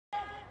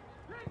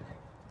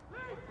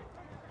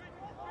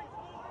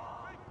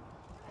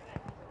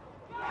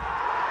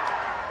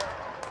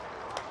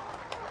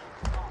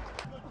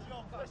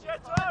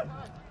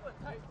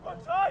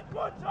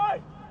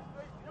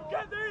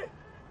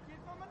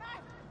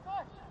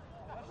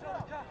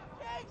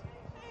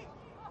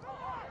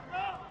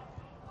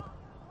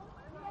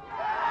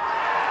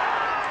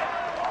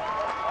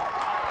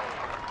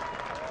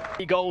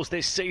Goals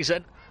this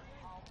season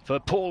for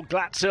Paul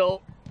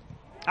Glatzel.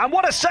 And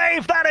what a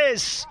save that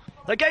is!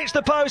 Against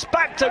the post,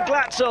 back to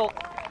Glatzel.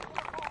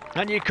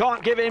 And you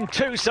can't give him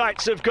two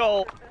sights of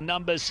goal.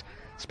 Numbers,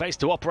 space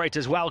to operate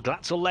as well.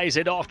 Glatzel lays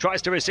it off,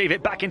 tries to receive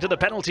it back into the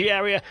penalty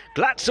area.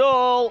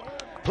 Glatzel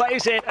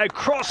plays it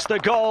across the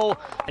goal.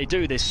 They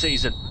do this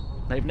season.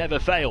 They've never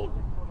failed.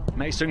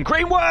 Mason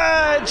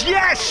Greenwood,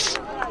 yes!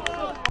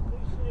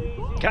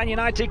 Can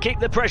United keep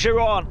the pressure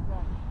on?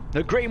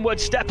 The Greenwood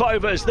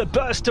step-overs, the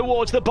burst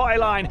towards the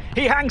byline.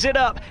 He hangs it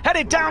up,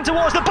 headed down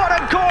towards the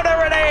bottom corner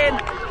and in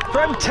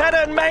from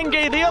Teden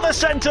Mengi, the other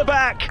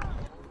centre-back.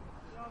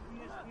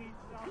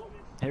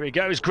 Here he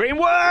goes,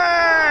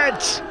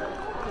 Greenwood!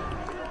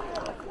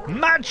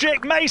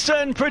 Magic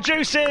Mason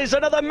produces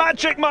another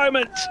magic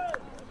moment.